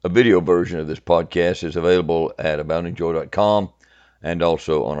A video version of this podcast is available at aboundingjoy.com and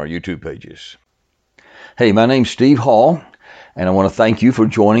also on our YouTube pages. Hey, my name's Steve Hall, and I want to thank you for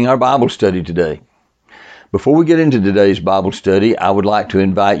joining our Bible study today. Before we get into today's Bible study, I would like to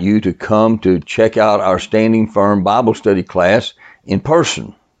invite you to come to check out our Standing Firm Bible study class in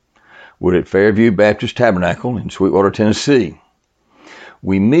person. We're at Fairview Baptist Tabernacle in Sweetwater, Tennessee.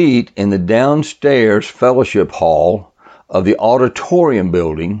 We meet in the downstairs fellowship hall of the auditorium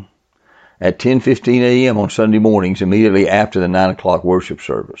building at 10:15 a.m. on Sunday mornings, immediately after the 9 o'clock worship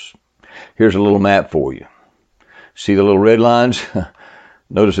service. Here's a little map for you. See the little red lines?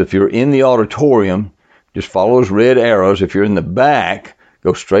 Notice if you're in the auditorium, just follow those red arrows. If you're in the back,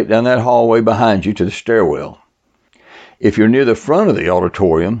 go straight down that hallway behind you to the stairwell. If you're near the front of the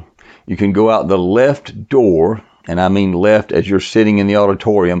auditorium, you can go out the left door, and I mean left as you're sitting in the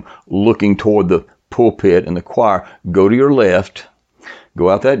auditorium looking toward the pulpit and the choir. Go to your left, go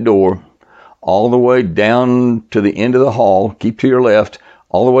out that door, all the way down to the end of the hall, keep to your left,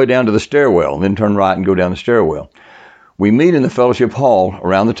 all the way down to the stairwell, and then turn right and go down the stairwell. We meet in the fellowship hall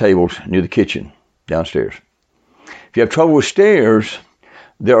around the tables near the kitchen downstairs. If you have trouble with stairs,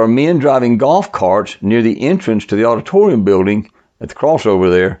 there are men driving golf carts near the entrance to the auditorium building at the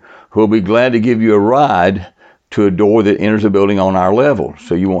crossover there who will be glad to give you a ride to a door that enters the building on our level,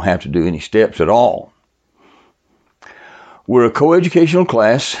 so you won't have to do any steps at all. We're a coeducational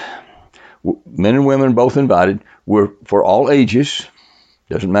class, men and women both invited. We're for all ages,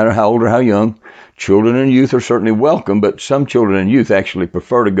 doesn't matter how old or how young. Children and youth are certainly welcome, but some children and youth actually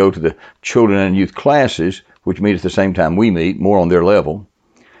prefer to go to the children and youth classes, which meet at the same time we meet, more on their level.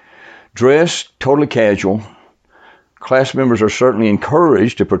 Dress totally casual. Class members are certainly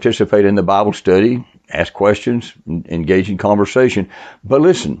encouraged to participate in the Bible study, ask questions, engage in conversation. But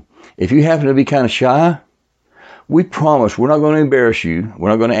listen, if you happen to be kind of shy, we promise we're not going to embarrass you. We're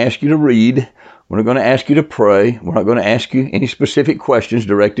not going to ask you to read. We're not going to ask you to pray. We're not going to ask you any specific questions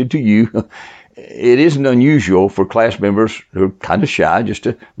directed to you. It isn't unusual for class members who are kind of shy just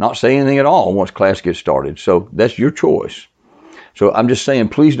to not say anything at all once class gets started. So that's your choice. So I'm just saying,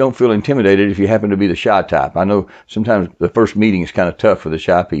 please don't feel intimidated if you happen to be the shy type. I know sometimes the first meeting is kind of tough for the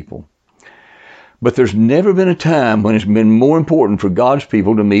shy people. But there's never been a time when it's been more important for God's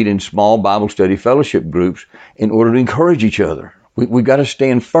people to meet in small Bible study fellowship groups in order to encourage each other. We've got to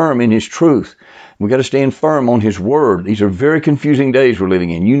stand firm in His truth. We've got to stand firm on His Word. These are very confusing days we're living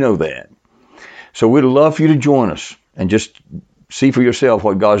in. You know that. So we'd love for you to join us and just see for yourself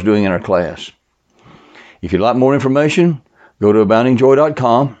what God's doing in our class. If you'd like more information, go to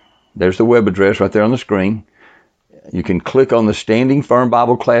aboundingjoy.com. There's the web address right there on the screen. You can click on the Standing Firm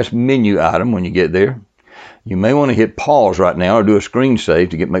Bible Class menu item when you get there. You may want to hit pause right now or do a screen save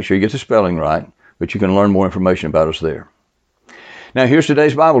to make sure you get the spelling right, but you can learn more information about us there. Now, here's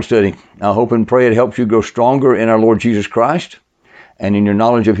today's Bible study. I hope and pray it helps you grow stronger in our Lord Jesus Christ and in your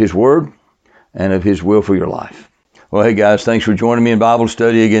knowledge of His Word and of His will for your life. Well, hey guys, thanks for joining me in Bible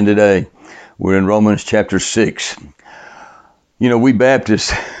study again today. We're in Romans chapter 6. You know, we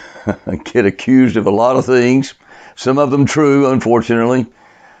Baptists get accused of a lot of things, some of them true, unfortunately.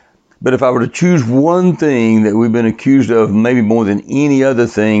 But if I were to choose one thing that we've been accused of, maybe more than any other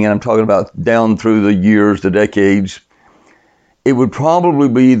thing, and I'm talking about down through the years, the decades, it would probably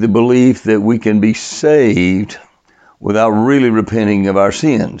be the belief that we can be saved without really repenting of our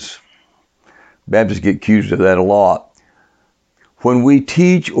sins. Baptists get accused of that a lot. When we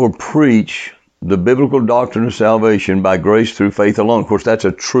teach or preach the biblical doctrine of salvation by grace through faith alone, of course, that's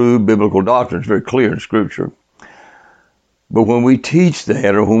a true biblical doctrine. It's very clear in Scripture. But when we teach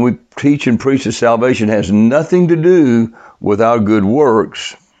that, or when we teach and preach that salvation has nothing to do with our good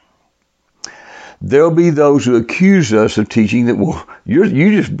works, there'll be those who accuse us of teaching that, well,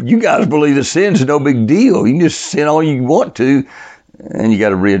 you guys believe that sin's no big deal. You can just sin all you want to. And you got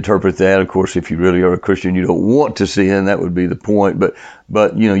to reinterpret that. Of course, if you really are a Christian, you don't want to sin. That would be the point.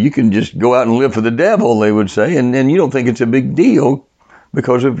 But you know, you can just go out and live for the devil, they would say, and you don't think it's a big deal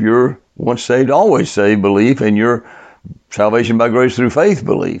because of your once saved, always saved belief and your salvation by grace through faith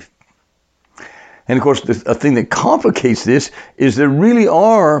belief. And of course, a thing that complicates this is there really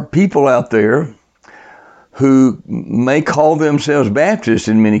are people out there who may call themselves Baptists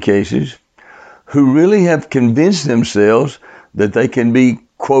in many cases, who really have convinced themselves that they can be,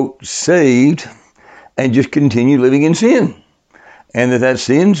 quote, saved and just continue living in sin. And that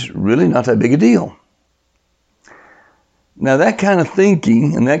sin's really not that big a deal. Now that kind of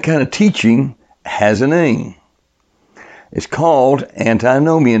thinking and that kind of teaching has a name. It's called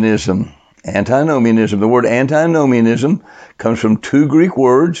antinomianism. Antinomianism. The word antinomianism comes from two Greek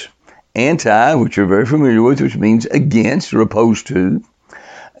words, anti, which you're very familiar with, which means against or opposed to,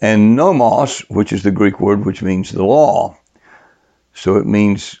 and nomos, which is the Greek word which means the law. So it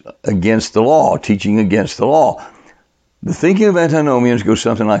means against the law, teaching against the law. The thinking of antinomians goes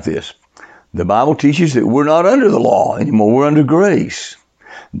something like this. The Bible teaches that we're not under the law anymore, we're under grace.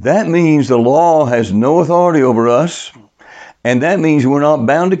 That means the law has no authority over us, and that means we're not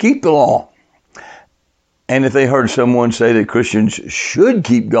bound to keep the law. And if they heard someone say that Christians should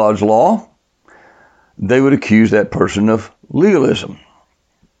keep God's law, they would accuse that person of legalism.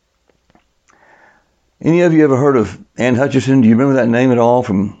 Any of you ever heard of Ann Hutchinson? Do you remember that name at all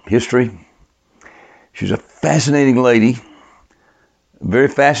from history? She was a fascinating lady, a very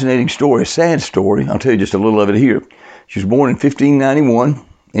fascinating story, a sad story. I'll tell you just a little of it here. She was born in 1591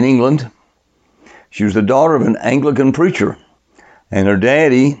 in England. She was the daughter of an Anglican preacher, and her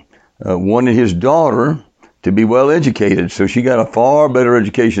daddy wanted his daughter to be well educated, so she got a far better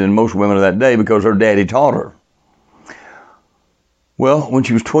education than most women of that day because her daddy taught her. Well, when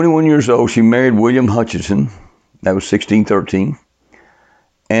she was 21 years old, she married William Hutchinson. That was 1613.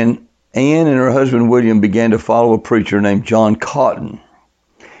 And Anne and her husband William began to follow a preacher named John Cotton.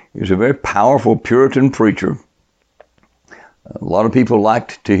 He was a very powerful Puritan preacher. A lot of people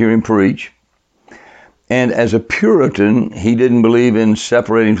liked to hear him preach. And as a Puritan, he didn't believe in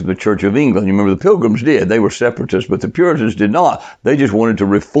separating from the Church of England. You remember the Pilgrims did. They were separatists, but the Puritans did not. They just wanted to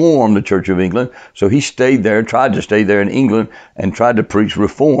reform the Church of England. So he stayed there, tried to stay there in England, and tried to preach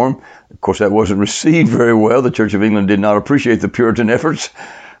reform. Of course, that wasn't received very well. The Church of England did not appreciate the Puritan efforts.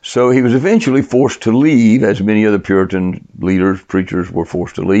 So he was eventually forced to leave, as many other Puritan leaders, preachers were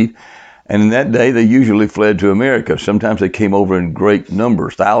forced to leave. And in that day, they usually fled to America. Sometimes they came over in great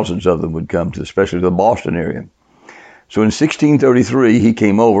numbers. Thousands of them would come to, especially the Boston area. So in 1633, he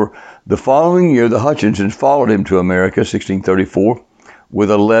came over. The following year, the Hutchinsons followed him to America, 1634,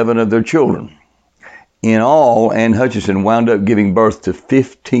 with 11 of their children. In all, Anne Hutchinson wound up giving birth to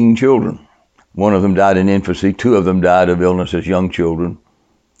 15 children. One of them died in infancy. 2 of them died of illness as young children.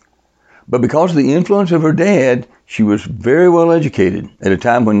 But because of the influence of her dad, she was very well educated at a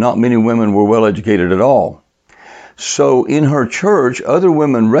time when not many women were well educated at all. So in her church, other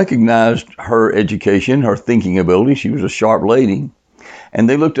women recognized her education, her thinking ability. She was a sharp lady. And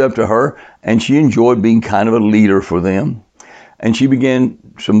they looked up to her, and she enjoyed being kind of a leader for them. And she began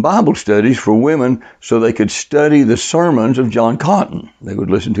some Bible studies for women so they could study the sermons of John Cotton. They would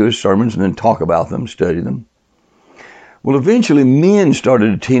listen to his sermons and then talk about them, study them. Well, eventually men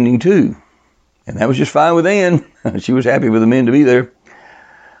started attending too. And that was just fine with Anne. She was happy for the men to be there.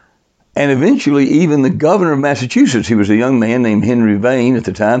 And eventually even the governor of Massachusetts, he was a young man named Henry Vane at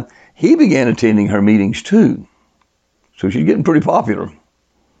the time, he began attending her meetings too. So she's getting pretty popular.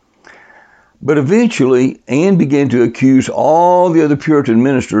 But eventually Anne began to accuse all the other Puritan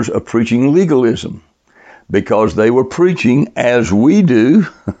ministers of preaching legalism, because they were preaching, as we do,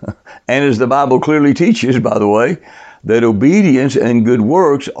 and as the Bible clearly teaches, by the way, that obedience and good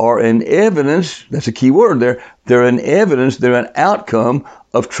works are an evidence, that's a key word there, they're an evidence, they're an outcome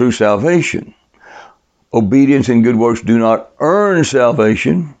of true salvation. Obedience and good works do not earn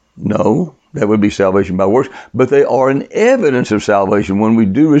salvation. No, that would be salvation by works, but they are an evidence of salvation. When we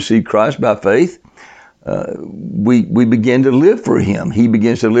do receive Christ by faith, we begin to live for him. He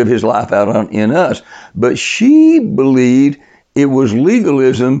begins to live his life out in us. But she believed it was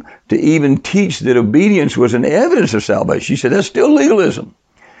legalism to even teach that obedience was an evidence of salvation. She said, that's still legalism.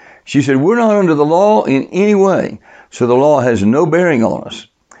 She said, we're not under the law in any way, so the law has no bearing on us.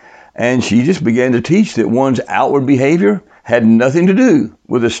 And she just began to teach that one's outward behavior had nothing to do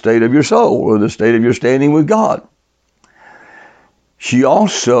with the state of your soul or the state of your standing with God. She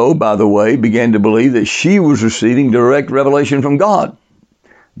also, by the way, began to believe that she was receiving direct revelation from God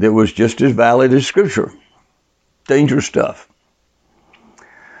that was just as valid as Scripture. Dangerous stuff.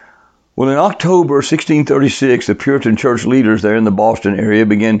 Well, in October 1636, the Puritan church leaders there in the Boston area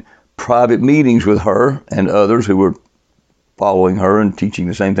began private meetings with her and others who were following her and teaching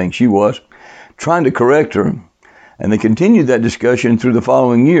the same thing she was, trying to correct her. And they continued that discussion through the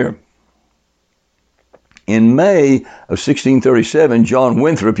following year. In May of 1637, John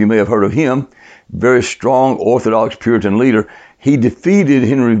Winthrop, you may have heard of him, very strong Orthodox Puritan leader, he defeated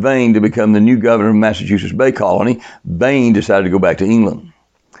Henry Vane to become the new governor of Massachusetts Bay Colony. Vane decided to go back to England.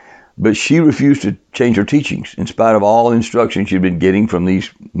 But she refused to change her teachings in spite of all instruction she'd been getting from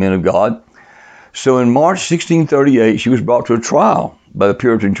these men of God. So in March 1638, she was brought to a trial by the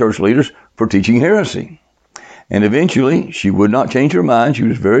Puritan church leaders for teaching heresy. And eventually, she would not change her mind. She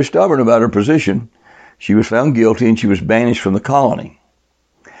was very stubborn about her position. She was found guilty and she was banished from the colony.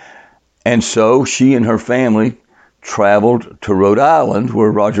 And so she and her family traveled to Rhode Island,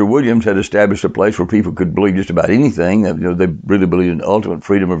 where Roger Williams had established a place where people could believe just about anything. They really believed in ultimate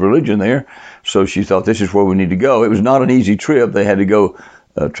freedom of religion there. So she thought, this is where we need to go. It was not an easy trip. They had to go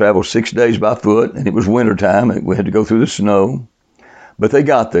travel 6 days by foot, and it was wintertime, and we had to go through the snow. But they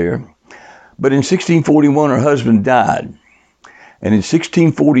got there. But in 1641, her husband died. And in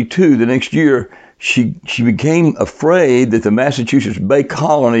 1642, the next year, she became afraid that the Massachusetts Bay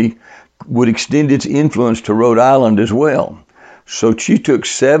Colony would extend its influence to Rhode Island as well. So she took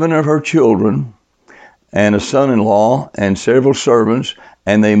 7 of her children and a son-in-law and several servants,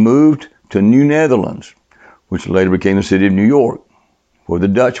 and they moved to New Netherlands, which later became the city of New York, where the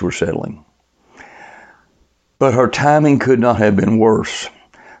Dutch were settling. But her timing could not have been worse.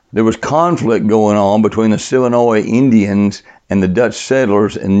 There was conflict going on between the Seminole Indians and the Dutch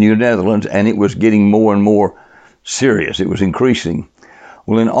settlers in New Netherlands, and it was getting more and more serious. It was increasing.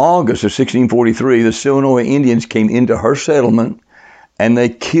 Well, in August of 1643, the Seminole Indians came into her settlement, and they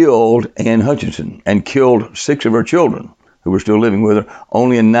killed Anne Hutchinson and killed 6 of her children who were still living with her.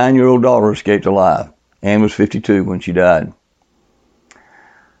 Only a 9-year-old daughter escaped alive. Anne was 52 when she died.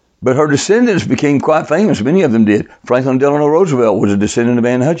 But her descendants became quite famous. Many of them did. Franklin Delano Roosevelt was a descendant of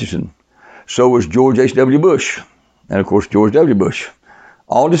Anne Hutchinson. So was George H.W. Bush. And, of course, George W. Bush.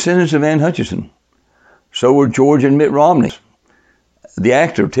 All descendants of Anne Hutchinson. So were George and Mitt Romney. The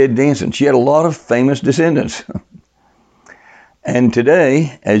actor, Ted Danson. She had a lot of famous descendants. And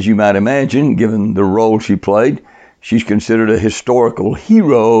today, as you might imagine, given the role she played, she's considered a historical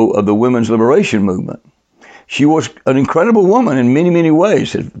hero of the women's liberation movement. She was an incredible woman in many, many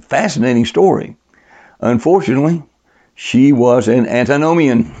ways. A fascinating story. Unfortunately, she was an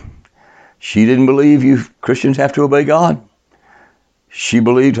antinomian. She didn't believe you Christians have to obey God. She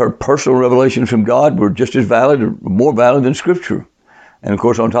believed her personal revelations from God were just as valid or more valid than Scripture. And of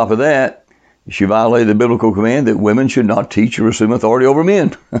course, on top of that, she violated the biblical command that women should not teach or assume authority over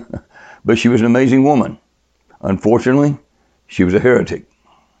men. But she was an amazing woman. Unfortunately, she was a heretic.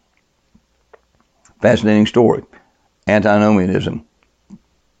 Fascinating story. Antinomianism.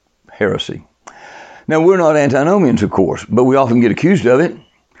 Heresy. Now, we're not antinomians, of course, but we often get accused of it.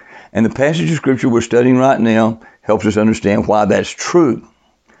 And the passage of Scripture we're studying right now helps us understand why that's true.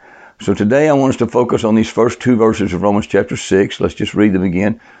 So today I want us to focus on these first 2 verses of Romans chapter 6. Let's just read them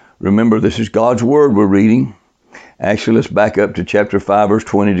again. Remember, this is God's Word we're reading. Actually, let's back up to chapter 5, verse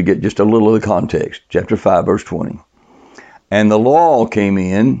 20 to get just a little of the context. Chapter 5, verse 20. And the law came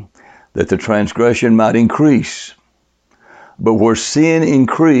in that the transgression might increase. But where sin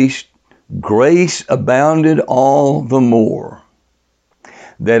increased, grace abounded all the more.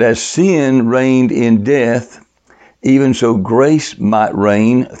 That as sin reigned in death, even so grace might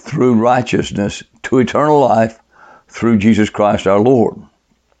reign through righteousness to eternal life through Jesus Christ our Lord.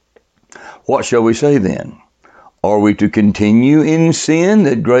 What shall we say then? Are we to continue in sin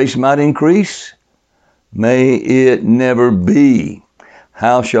that grace might increase? May it never be.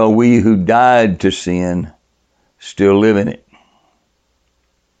 How shall we who died to sin still live in it?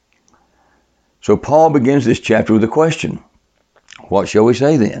 So Paul begins this chapter with a question. What shall we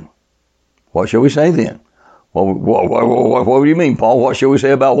say then? What shall we say then? What do you mean, Paul? What shall we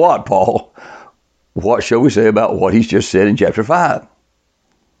say about what, Paul? What shall we say about what he's just said in chapter 5?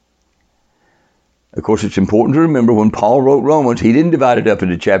 Of course, it's important to remember when Paul wrote Romans, he didn't divide it up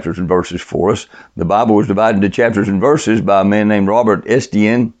into chapters and verses for us. The Bible was divided into chapters and verses by a man named Robert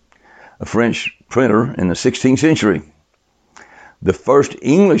Estienne, a French printer in the 16th century. The first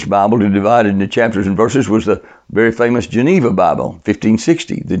English Bible to divide it into chapters and verses was the very famous Geneva Bible,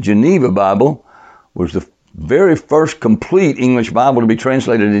 1560. The Geneva Bible was the very first complete English Bible to be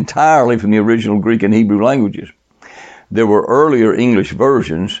translated entirely from the original Greek and Hebrew languages. There were earlier English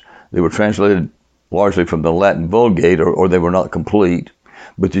versions. They were translated largely from the Latin Vulgate, or they were not complete.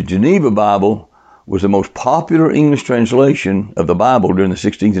 But the Geneva Bible was the most popular English translation of the Bible during the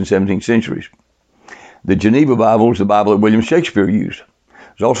 16th and 17th centuries. The Geneva Bible was the Bible that William Shakespeare used.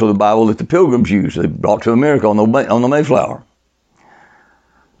 It was also the Bible that the Pilgrims used. They brought to America on the Mayflower.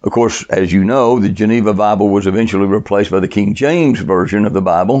 Of course, as you know, the Geneva Bible was eventually replaced by the King James Version of the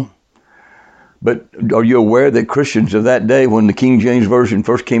Bible. But are you aware that Christians of that day, when the King James Version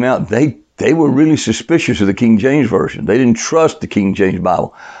first came out, they were really suspicious of the King James Version. They didn't trust the King James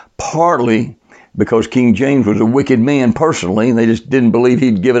Bible, partly because King James was a wicked man personally, and they just didn't believe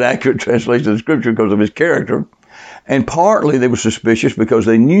he'd give an accurate translation of the Scripture because of his character. And partly they were suspicious because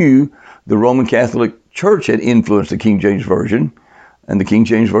they knew the Roman Catholic Church had influenced the King James Version, and the King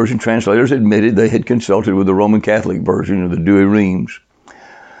James Version translators admitted they had consulted with the Roman Catholic version of the Douay Rheims.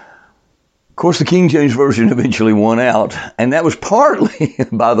 Of course, the King James Version eventually won out, and that was partly,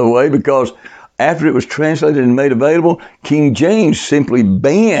 by the way, because after it was translated and made available, King James simply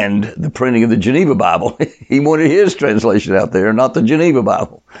banned the printing of the Geneva Bible. He wanted his translation out there, not the Geneva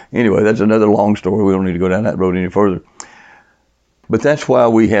Bible. Anyway, that's another long story. We don't need to go down that road any further. But that's why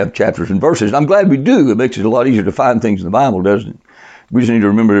we have chapters and verses. I'm glad we do. It makes it a lot easier to find things in the Bible, doesn't it? We just need to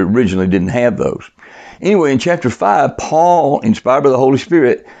remember it originally didn't have those. Anyway, in chapter 5, Paul, inspired by the Holy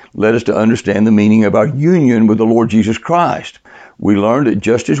Spirit, led us to understand the meaning of our union with the Lord Jesus Christ. We learned that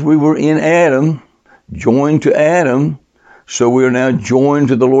just as we were in Adam, joined to Adam, so we are now joined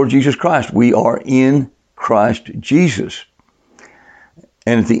to the Lord Jesus Christ. We are in Christ Jesus.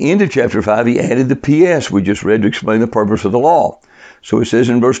 And at the end of chapter 5, he added the PS we just read to explain the purpose of the law. So it says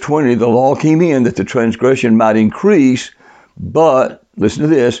in verse 20, the law came in that the transgression might increase, but, listen to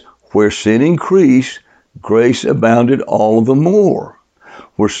this, where sin increased, grace abounded all the more.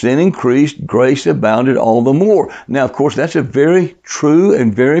 Where sin increased, grace abounded all the more. Now, of course, that's a very true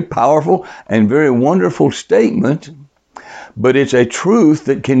and very powerful and very wonderful statement, but it's a truth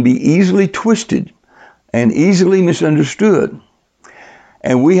that can be easily twisted and easily misunderstood.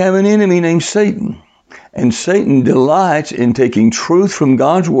 And we have an enemy named Satan. And Satan delights in taking truth from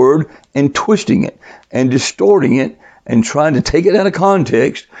God's word and twisting it and distorting it and trying to take it out of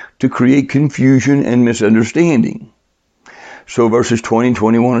context to create confusion and misunderstanding. So verses 20 and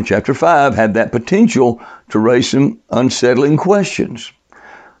 21 of chapter 5 have that potential to raise some unsettling questions.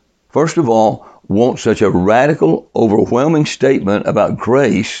 First of all, won't such a radical, overwhelming statement about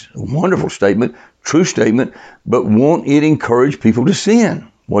grace, a wonderful statement, true statement, but won't it encourage people to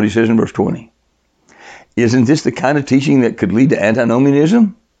sin? What he says in verse 20. Isn't this the kind of teaching that could lead to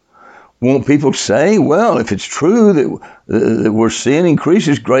antinomianism? Won't people say, well, if it's true that where sin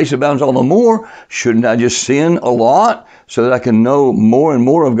increases, grace abounds all the more, shouldn't I just sin a lot so that I can know more and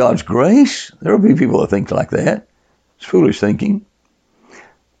more of God's grace? There will be people that think like that. It's foolish thinking.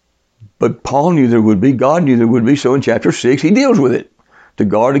 But Paul knew there would be, God knew there would be, so in chapter 6, he deals with it to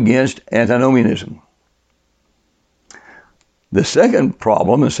guard against antinomianism. The second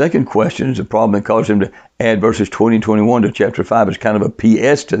problem, the second question is a problem that caused him to add verses 20 and 21 to chapter 5 as kind of a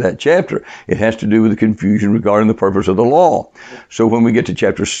PS to that chapter. It has to do with the confusion regarding the purpose of the law. So when we get to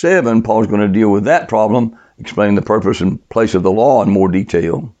chapter 7, Paul's going to deal with that problem, explaining the purpose and place of the law in more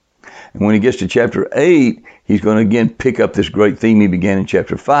detail. And when he gets to chapter 8, he's going to again pick up this great theme he began in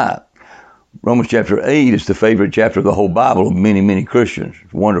chapter 5. Romans chapter 8 is the favorite chapter of the whole Bible of many, many Christians.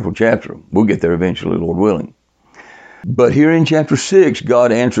 It's a wonderful chapter. We'll get there eventually, Lord willing. But here in chapter 6,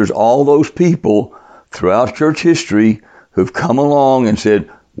 God answers all those people throughout church history who've come along and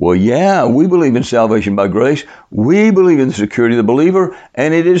said, well, yeah, we believe in salvation by grace. We believe in the security of the believer.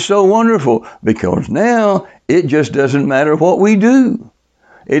 And it is so wonderful because now it just doesn't matter what we do.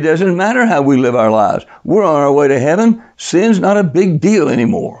 It doesn't matter how we live our lives. We're on our way to heaven. Sin's not a big deal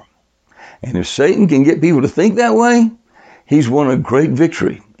anymore. And if Satan can get people to think that way, he's won a great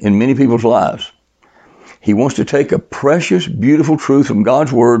victory in many people's lives. He wants to take a precious, beautiful truth from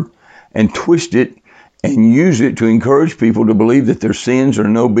God's word and twist it and use it to encourage people to believe that their sins are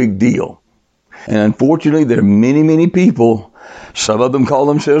no big deal. And unfortunately, there are many, many people, some of them call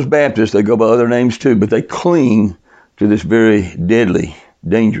themselves Baptists, they go by other names too, but they cling to this very deadly,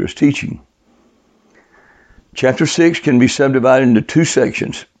 dangerous teaching. Chapter 6 can be subdivided into two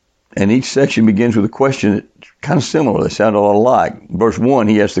sections, and each section begins with a question that's kind of similar. They sound a lot alike. Verse 1,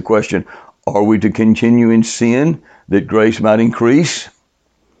 he asks the question, are we to continue in sin that grace might increase?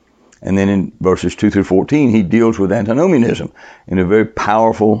 And then in verses 2 through 14, he deals with antinomianism in a very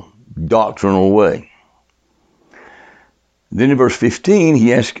powerful doctrinal way. Then in verse 15,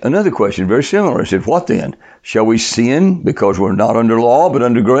 he asks another question, very similar. He said, what then? Shall we sin because we're not under law but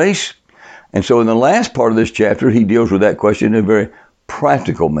under grace? And so in the last part of this chapter, he deals with that question in a very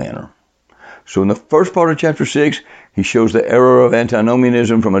practical manner. So in the first part of chapter 6, he shows the error of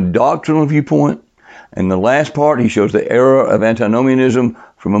antinomianism from a doctrinal viewpoint. And the last part, he shows the error of antinomianism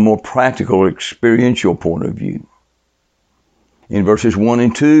from a more practical, experiential point of view. In verses 1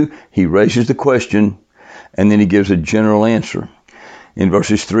 and 2, he raises the question, and then he gives a general answer. In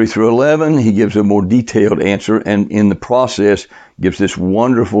verses 3 through 11, he gives a more detailed answer, and in the process, gives this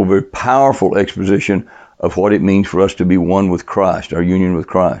wonderful, very powerful exposition of what it means for us to be one with Christ, our union with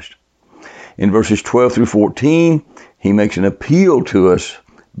Christ. In verses 12 through 14, he makes an appeal to us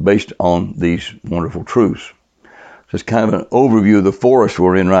based on these wonderful truths. So it's kind of an overview of the forest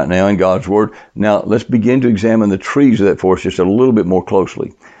we're in right now in God's Word. Now, let's begin to examine the trees of that forest just a little bit more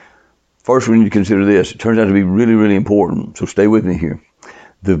closely. First, we need to consider this. It turns out to be really, really important, so stay with me here.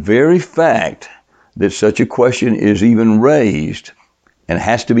 The very fact that such a question is even raised and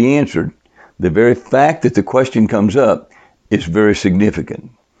has to be answered, the very fact that the question comes up is very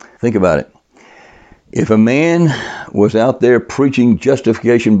significant. Think about it. If a man was out there preaching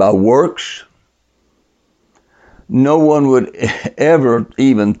justification by works, no one would ever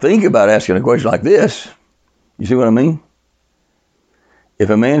even think about asking a question like this. You see what I mean? If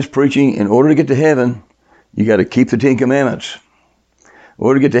a man's preaching, in order to get to heaven, you got to keep the 10 Commandments. In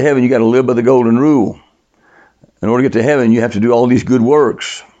order to get to heaven, you got to live by the golden rule. In order to get to heaven, you have to do all these good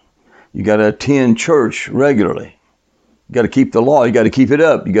works. You got to attend church regularly. You got to keep the law. You got to keep it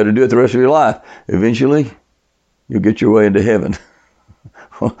up. You got to do it the rest of your life. Eventually, you'll get your way into heaven.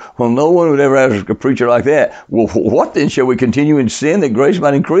 Well, no one would ever ask a preacher like that, well, what then? Shall we continue in sin that grace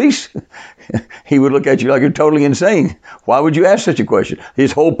might increase? He would look at you like you're totally insane. Why would you ask such a question?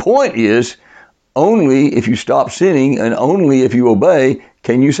 His whole point is, only if you stop sinning and only if you obey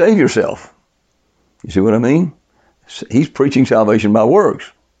can you save yourself. You see what I mean? He's preaching salvation by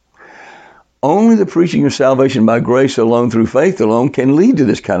works. Only the preaching of salvation by grace alone through faith alone can lead to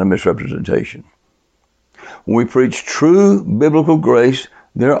this kind of misrepresentation. When we preach true biblical grace,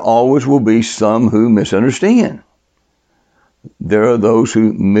 there always will be some who misunderstand. There are those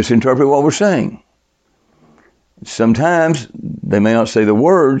who misinterpret what we're saying. Sometimes they may not say the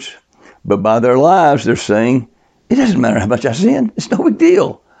words, but by their lives they're saying, it doesn't matter how much I sin. It's no big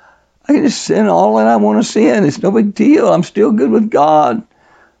deal. I can just sin all that I want to sin. It's no big deal. I'm still good with God.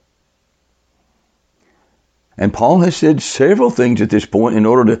 And Paul has said several things at this point in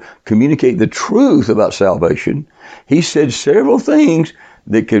order to communicate the truth about salvation. He said several things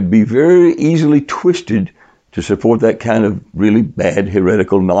that could be very easily twisted to support that kind of really bad,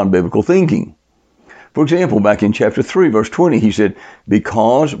 heretical, non-biblical thinking. For example, back in chapter 3, verse 20, he said,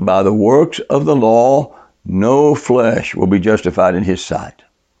 because by the works of the law, no flesh will be justified in his sight.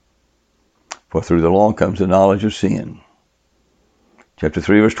 For through the law comes the knowledge of sin. Chapter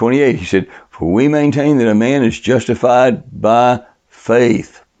 3, verse 28, he said, for we maintain that a man is justified by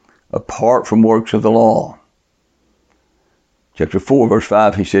faith, apart from works of the law. Chapter 4, verse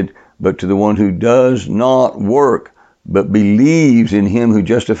 5, he said, but to the one who does not work, but believes in him who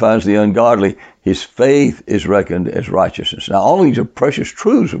justifies the ungodly, his faith is reckoned as righteousness. Now, all these are precious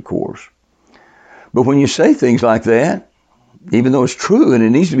truths, of course. But when you say things like that, even though it's true and it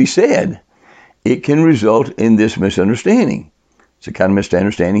needs to be said, it can result in this misunderstanding. It's the kind of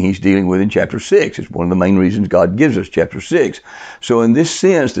misunderstanding he's dealing with in chapter 6. It's one of the main reasons God gives us chapter 6. So in this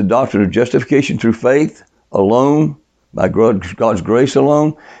sense, the doctrine of justification through faith alone, by God's grace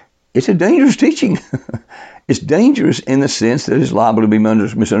alone, it's a dangerous teaching. It's dangerous in the sense that it's liable to be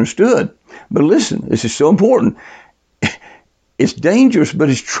misunderstood. But listen, this is so important. It's dangerous, but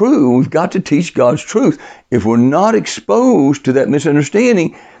it's true. We've got to teach God's truth. If we're not exposed to that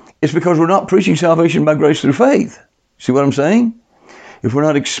misunderstanding, it's because we're not preaching salvation by grace through faith. See what I'm saying? If we're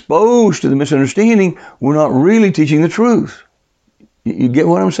not exposed to the misunderstanding, we're not really teaching the truth. You get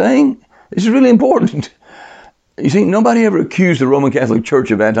what I'm saying? This is really important. You see, nobody ever accused the Roman Catholic Church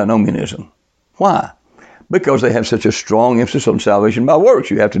of antinomianism. Why? Because they have such a strong emphasis on salvation by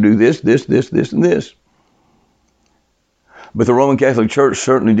works. You have to do this, this, this, this, and this. But the Roman Catholic Church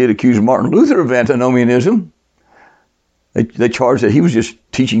certainly did accuse Martin Luther of antinomianism. They charged that he was just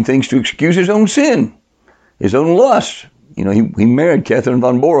teaching things to excuse his own sin, his own lust. You know, he married Catherine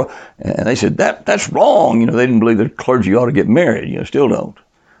von Bora, and they said that's wrong. You know, they didn't believe that clergy ought to get married. You know, still don't.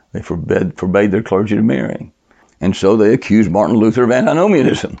 They forbade their clergy to marry. And so they accused Martin Luther of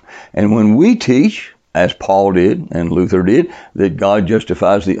antinomianism. And when we teach, as Paul did and Luther did, that God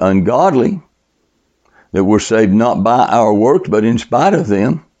justifies the ungodly, that we're saved not by our works, but in spite of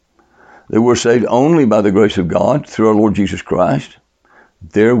them, that we're saved only by the grace of God through our Lord Jesus Christ,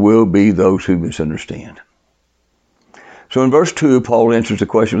 there will be those who misunderstand. So in verse 2, Paul answers the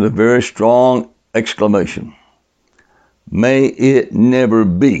question with a very strong exclamation. May it never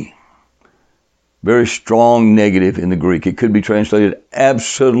be. Very strong negative in the Greek. It could be translated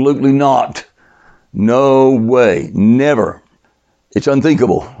absolutely not. No way. Never. It's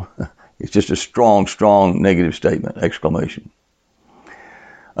unthinkable. It's just a strong, strong negative statement, exclamation.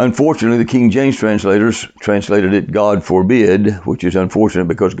 Unfortunately, the King James translators translated it, God forbid, which is unfortunate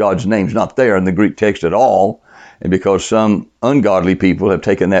because God's name's not there in the Greek text at all, and because some ungodly people have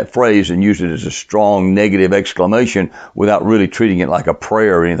taken that phrase and used it as a strong negative exclamation without really treating it like a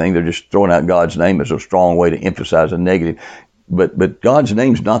prayer or anything. They're just throwing out God's name as a strong way to emphasize a negative. But God's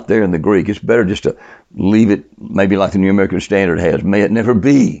name's not there in the Greek. It's better just to leave it maybe like the New American Standard has. May it never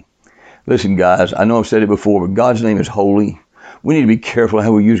be. Listen, guys, I know I've said it before, but God's name is holy. We need to be careful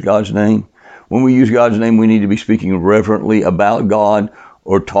how we use God's name. When we use God's name, we need to be speaking reverently about God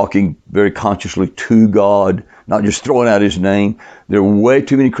or talking very consciously to God, not just throwing out his name. There are way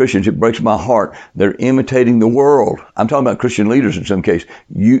too many Christians, it breaks my heart. They're imitating the world. I'm talking about Christian leaders in some case.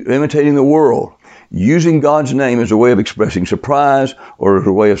 Imitating the world. using God's name as a way of expressing surprise or as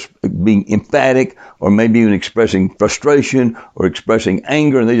a way of being emphatic or maybe even expressing frustration or expressing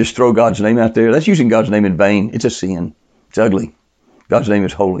anger, and they just throw God's name out there. That's using God's name in vain. It's a sin. It's ugly. God's name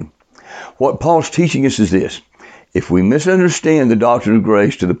is holy. What Paul's teaching us is this. If we misunderstand the doctrine of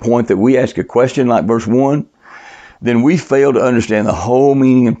grace to the point that we ask a question like verse 1, then we fail to understand the whole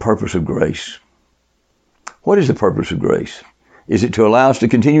meaning and purpose of grace. What is the purpose of grace? Is it to allow us to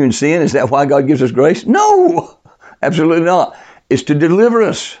continue in sin? Is that why God gives us grace? No, absolutely not. It's to deliver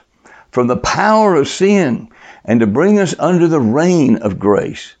us from the power of sin and to bring us under the reign of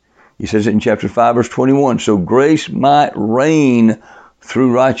grace. He says it in chapter 5, verse 21, so grace might reign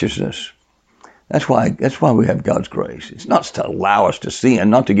through righteousness. That's why we have God's grace. It's not to allow us to sin,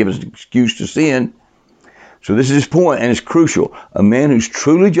 not to give us an excuse to sin. So this is his point, and it's crucial. A man who's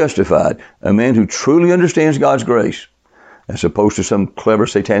truly justified, a man who truly understands God's grace, as opposed to some clever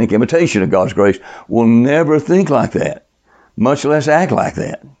satanic imitation of God's grace, will never think like that, much less act like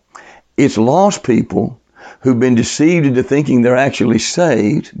that. It's lost people who've been deceived into thinking they're actually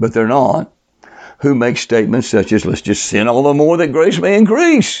saved, but they're not, who make statements such as, let's just sin all the more that grace may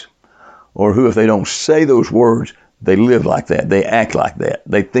increase. Or who, if they don't say those words, they live like that, they act like that,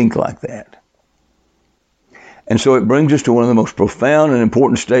 they think like that. And so it brings us to one of the most profound and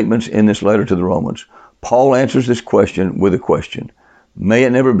important statements in this letter to the Romans. Paul answers this question with a question. May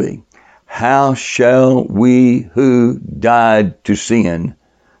it never be. How shall we who died to sin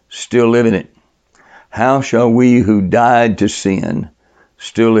still live in it? How shall we who died to sin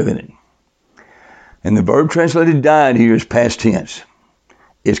still live in it? And the verb translated died here is past tense.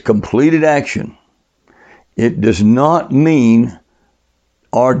 It's completed action. It does not mean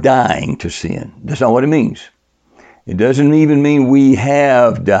are dying to sin. That's not what it means. It doesn't even mean we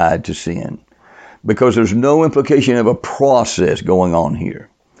have died to sin, because there's no implication of a process going on here.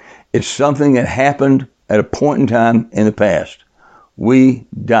 It's something that happened at a point in time in the past. We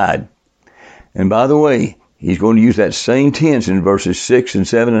died. And by the way, he's going to use that same tense in verses 6 and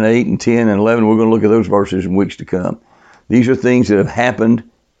 7 and 8 and 10 and 11. We're going to look at those verses in weeks to come. These are things that have happened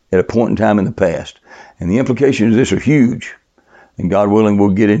at a point in time in the past. And the implications of this are huge. And God willing, we'll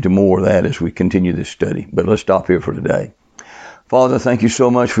get into more of that as we continue this study. But let's stop here for today. Father, thank you so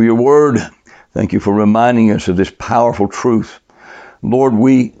much for your word. Thank you for reminding us of this powerful truth. Lord,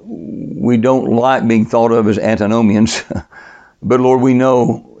 we don't like being thought of as antinomians. But Lord, we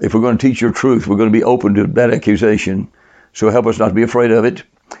know if we're going to teach your truth, we're going to be open to that accusation. So help us not to be afraid of it.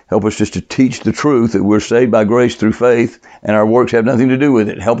 Help us just to teach the truth that we're saved by grace through faith and our works have nothing to do with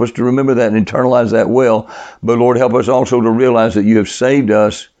it. Help us to remember that and internalize that well. But Lord, help us also to realize that you have saved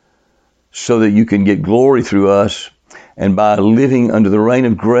us so that you can get glory through us. And by living under the reign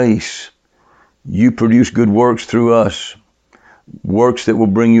of grace, you produce good works through us, works that will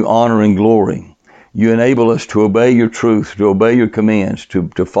bring you honor and glory. You enable us to obey your truth, to obey your commands,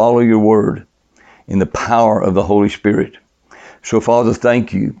 to follow your word in the power of the Holy Spirit. So, Father,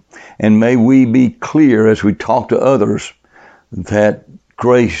 thank you. And may we be clear as we talk to others that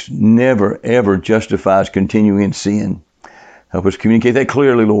grace never, ever justifies continuing in sin. Help us communicate that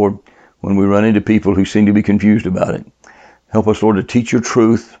clearly, Lord, when we run into people who seem to be confused about it. Help us, Lord, to teach your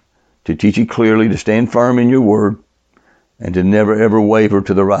truth, to teach it clearly, to stand firm in your word, and to never, ever waver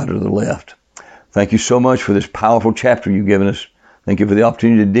to the right or the left. Thank you so much for this powerful chapter you've given us. Thank you for the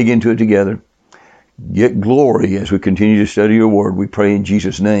opportunity to dig into it together. Get glory as we continue to study your word. We pray in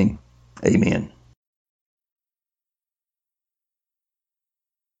Jesus' name. Amen.